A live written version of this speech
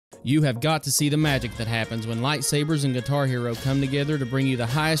You have got to see the magic that happens when lightsabers and Guitar Hero come together to bring you the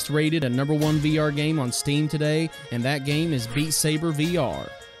highest rated and #1 VR game on Steam today, and that game is Beat Saber VR.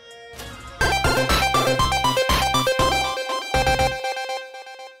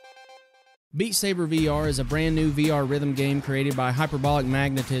 Beat Saber VR is a brand new VR rhythm game created by Hyperbolic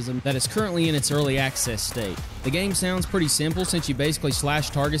Magnetism that is currently in its early access state. The game sounds pretty simple since you basically slash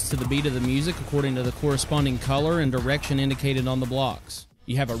targets to the beat of the music according to the corresponding color and direction indicated on the blocks.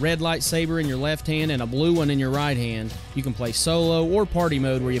 You have a red lightsaber in your left hand and a blue one in your right hand. You can play solo or party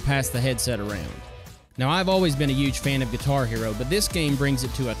mode where you pass the headset around. Now, I've always been a huge fan of Guitar Hero, but this game brings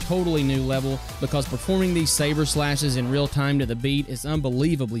it to a totally new level because performing these saber slashes in real time to the beat is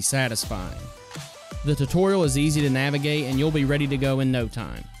unbelievably satisfying. The tutorial is easy to navigate and you'll be ready to go in no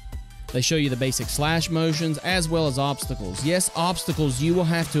time. They show you the basic slash motions as well as obstacles. Yes, obstacles you will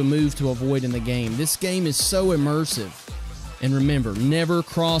have to move to avoid in the game. This game is so immersive. And remember, never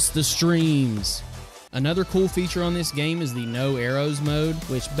cross the streams. Another cool feature on this game is the no arrows mode,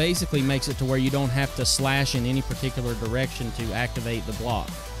 which basically makes it to where you don't have to slash in any particular direction to activate the block.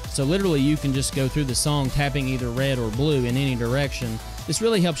 So literally you can just go through the song tapping either red or blue in any direction. This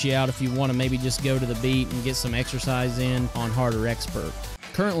really helps you out if you want to maybe just go to the beat and get some exercise in on Hard or Expert.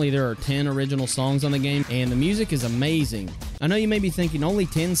 Currently there are 10 original songs on the game and the music is amazing. I know you may be thinking only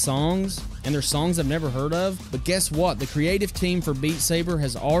 10 songs and they're songs I've never heard of, but guess what? The creative team for Beat Saber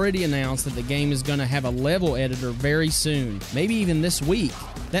has already announced that the game is going to have a level editor very soon, maybe even this week.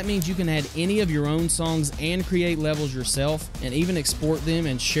 That means you can add any of your own songs and create levels yourself and even export them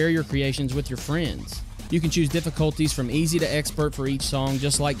and share your creations with your friends. You can choose difficulties from easy to expert for each song,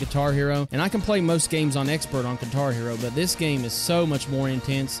 just like Guitar Hero, and I can play most games on expert on Guitar Hero, but this game is so much more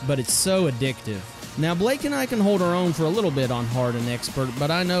intense, but it's so addictive. Now, Blake and I can hold our own for a little bit on hard and expert,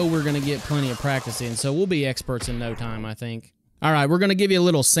 but I know we're going to get plenty of practice in, so we'll be experts in no time, I think. Alright, we're going to give you a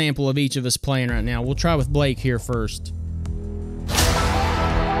little sample of each of us playing right now. We'll try with Blake here first.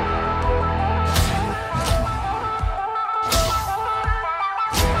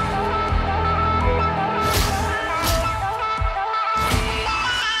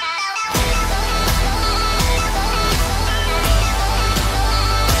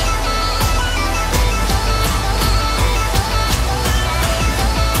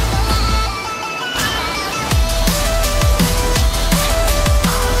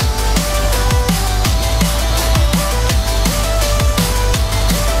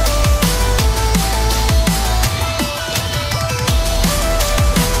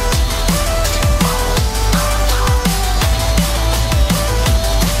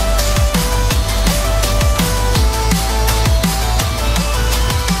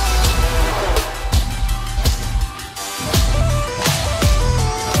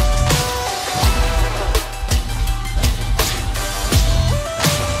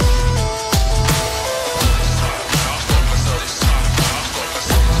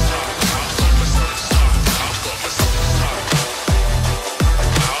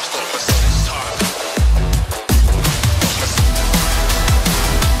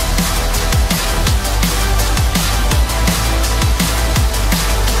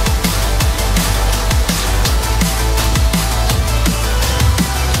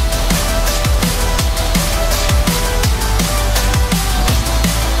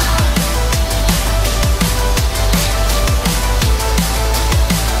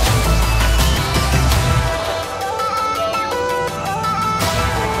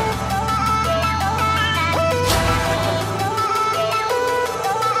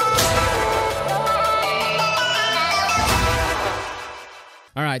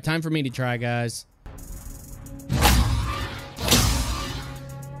 Alright, time for me to try, guys.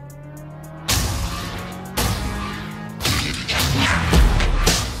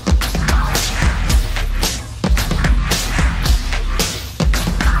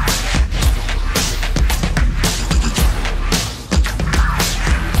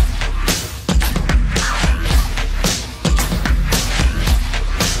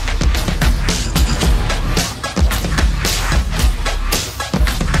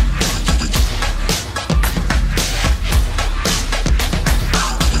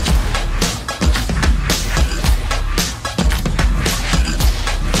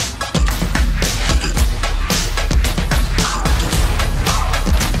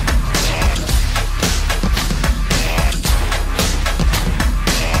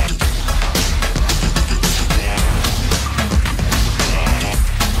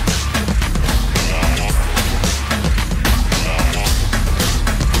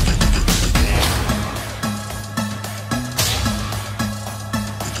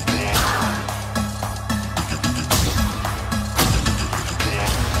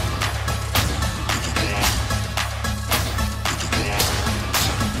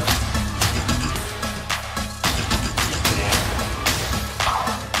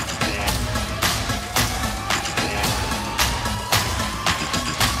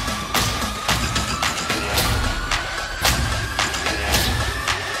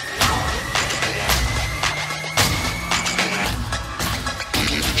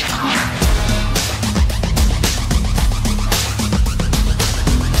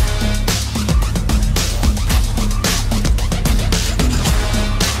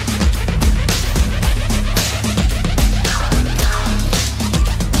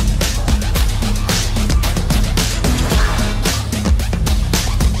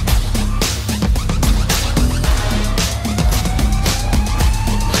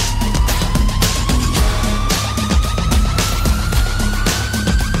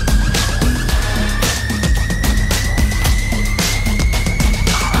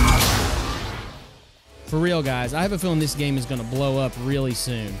 For real, guys, I have a feeling this game is going to blow up really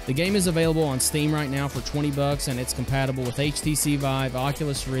soon. The game is available on Steam right now for 20 bucks, and it's compatible with HTC Vive,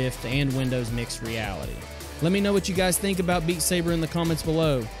 Oculus Rift, and Windows Mixed Reality. Let me know what you guys think about Beat Saber in the comments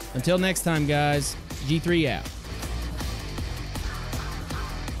below. Until next time, guys, G3 out.